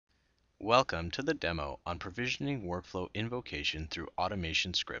Welcome to the demo on provisioning workflow invocation through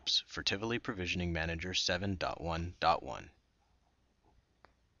automation scripts for Tivoli Provisioning Manager 7.1.1.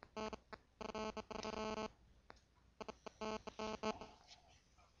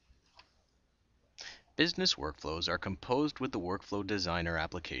 Business workflows are composed with the Workflow Designer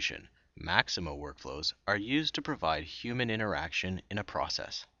application. Maximo workflows are used to provide human interaction in a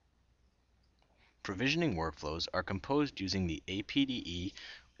process. Provisioning workflows are composed using the APDE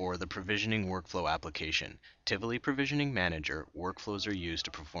or the Provisioning Workflow application. Tivoli Provisioning Manager workflows are used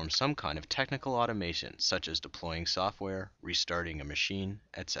to perform some kind of technical automation, such as deploying software, restarting a machine,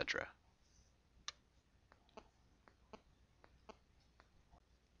 etc.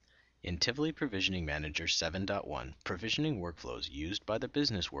 In Tivoli Provisioning Manager 7.1, provisioning workflows used by the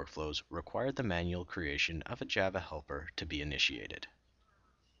business workflows require the manual creation of a Java helper to be initiated.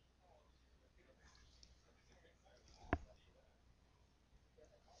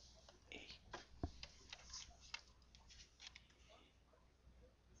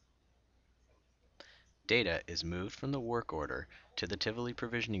 Data is moved from the work order to the Tivoli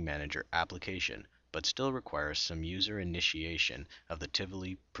Provisioning Manager application, but still requires some user initiation of the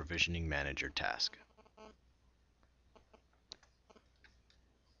Tivoli Provisioning Manager task.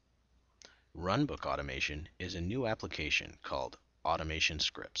 Runbook automation is a new application called Automation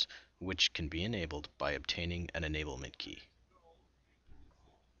Scripts, which can be enabled by obtaining an enablement key.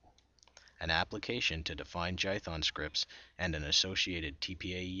 An application to define Jython scripts and an associated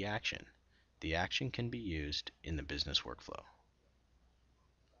TPAE action. The action can be used in the business workflow.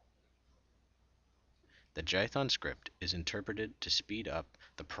 The Jython script is interpreted to speed up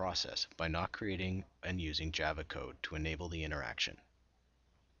the process by not creating and using Java code to enable the interaction.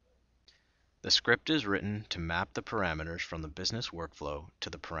 The script is written to map the parameters from the business workflow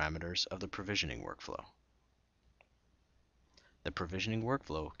to the parameters of the provisioning workflow. The provisioning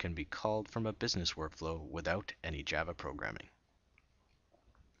workflow can be called from a business workflow without any Java programming.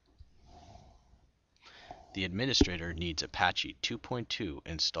 The administrator needs Apache 2.2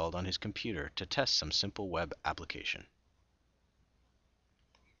 installed on his computer to test some simple web application.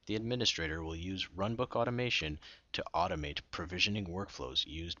 The administrator will use Runbook automation to automate provisioning workflows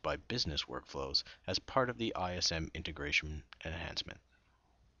used by business workflows as part of the ISM integration enhancement.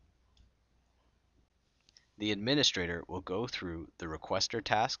 The administrator will go through the requester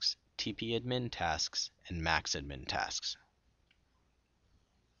tasks, tpadmin tasks, and maxadmin tasks.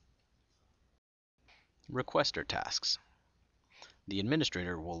 Requester tasks. The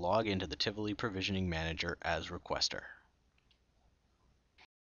administrator will log into the Tivoli Provisioning Manager as requester.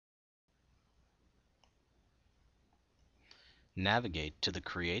 Navigate to the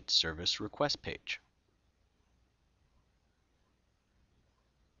Create Service Request page.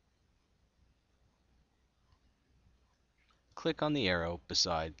 Click on the arrow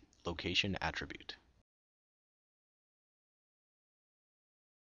beside Location attribute.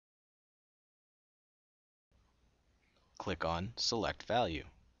 Click on Select Value.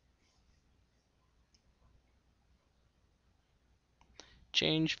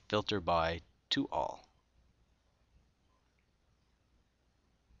 Change Filter By to All.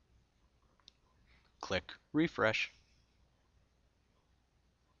 Click Refresh.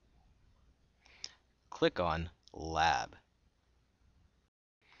 Click on Lab.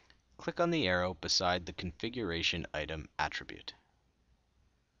 Click on the arrow beside the Configuration Item attribute.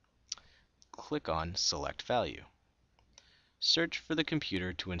 Click on Select Value. Search for the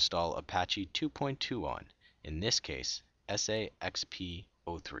computer to install Apache 2.2 on, in this case, SAXP03.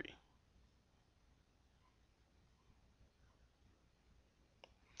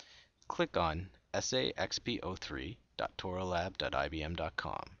 Click on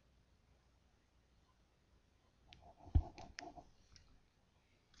saxp03.toralab.ibm.com.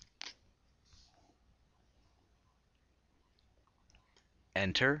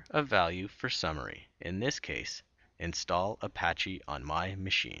 Enter a value for summary. In this case, install Apache on my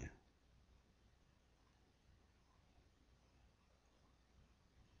machine.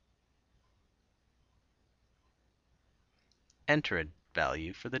 Enter a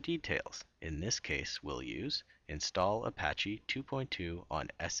value for the details. In this case, we'll use install Apache 2.2 on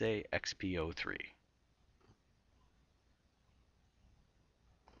SAXP03.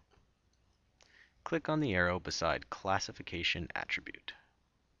 Click on the arrow beside Classification attribute.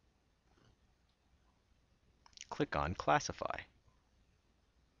 Click on Classify.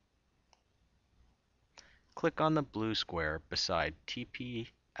 Click on the blue square beside TP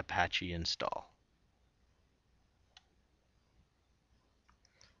Apache Install.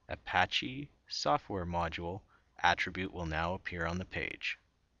 Apache Software Module attribute will now appear on the page.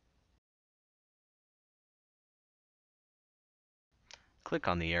 Click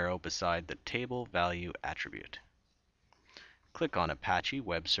on the arrow beside the Table Value attribute. Click on Apache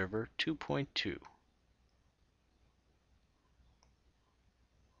Web Server 2.2.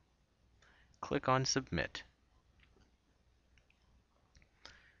 Click on Submit.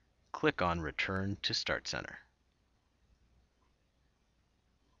 Click on Return to Start Center.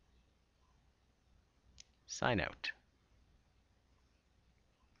 Sign out.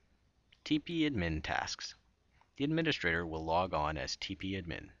 TP Admin tasks. The administrator will log on as TP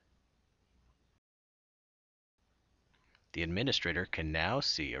Admin. The administrator can now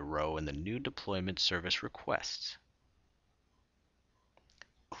see a row in the New Deployment Service Requests.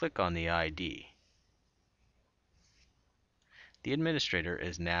 Click on the ID. The administrator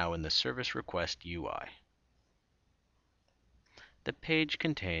is now in the Service Request UI. The page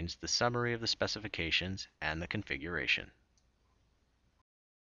contains the summary of the specifications and the configuration.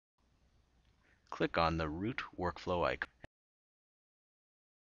 Click on the Root Workflow icon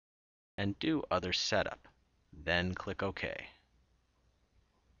and do Other Setup, then click OK.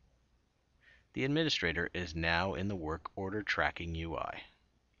 The administrator is now in the Work Order Tracking UI.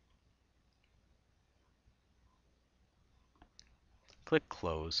 Click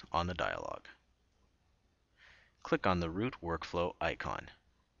Close on the dialog. Click on the Root Workflow icon.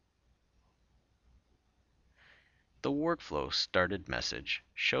 The Workflow Started message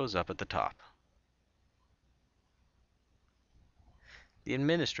shows up at the top. The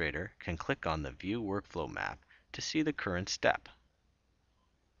administrator can click on the View Workflow map to see the current step.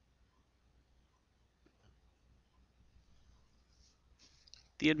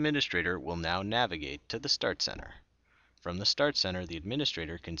 The administrator will now navigate to the Start Center. From the Start Center, the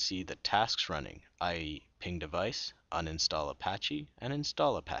administrator can see the tasks running, i.e. ping device, uninstall Apache, and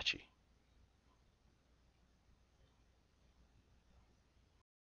install Apache.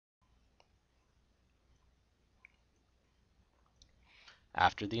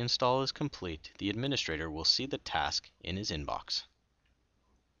 After the install is complete, the administrator will see the task in his inbox.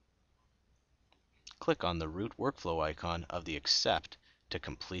 Click on the Root Workflow icon of the Accept to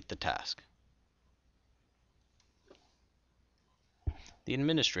complete the task. The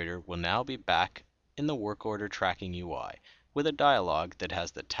administrator will now be back in the Work Order Tracking UI with a dialog that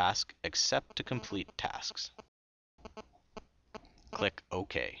has the task Accept to complete tasks. Click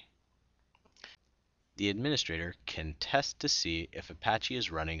OK. The administrator can test to see if Apache is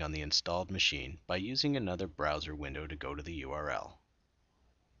running on the installed machine by using another browser window to go to the URL.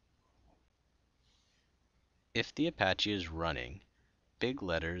 If the Apache is running, big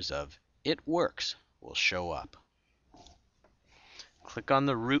letters of "It works" will show up. Click on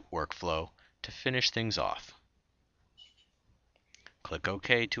the root workflow to finish things off. Click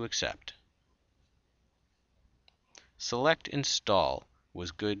OK to accept. Select Install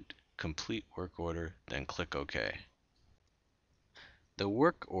was good complete work order, then click OK. The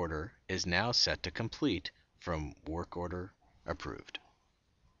work order is now set to complete from work order approved.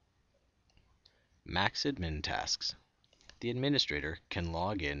 Max admin tasks. The administrator can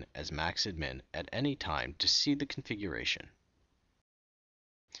log in as max admin at any time to see the configuration.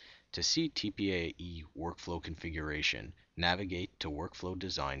 To see TPAE workflow configuration, navigate to Workflow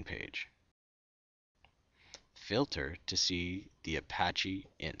Design page. Filter to see the Apache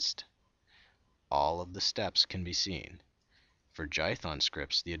inst. All of the steps can be seen. For Jython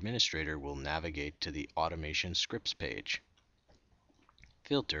scripts, the administrator will navigate to the Automation Scripts page.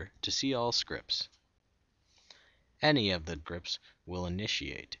 Filter to see all scripts. Any of the scripts will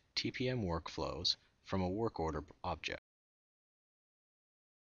initiate TPM workflows from a work order object.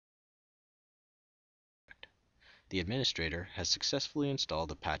 The administrator has successfully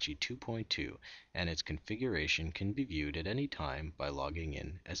installed Apache 2.2 and its configuration can be viewed at any time by logging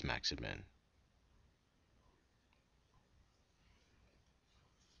in as maxadmin.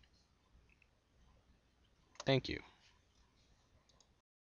 Thank you.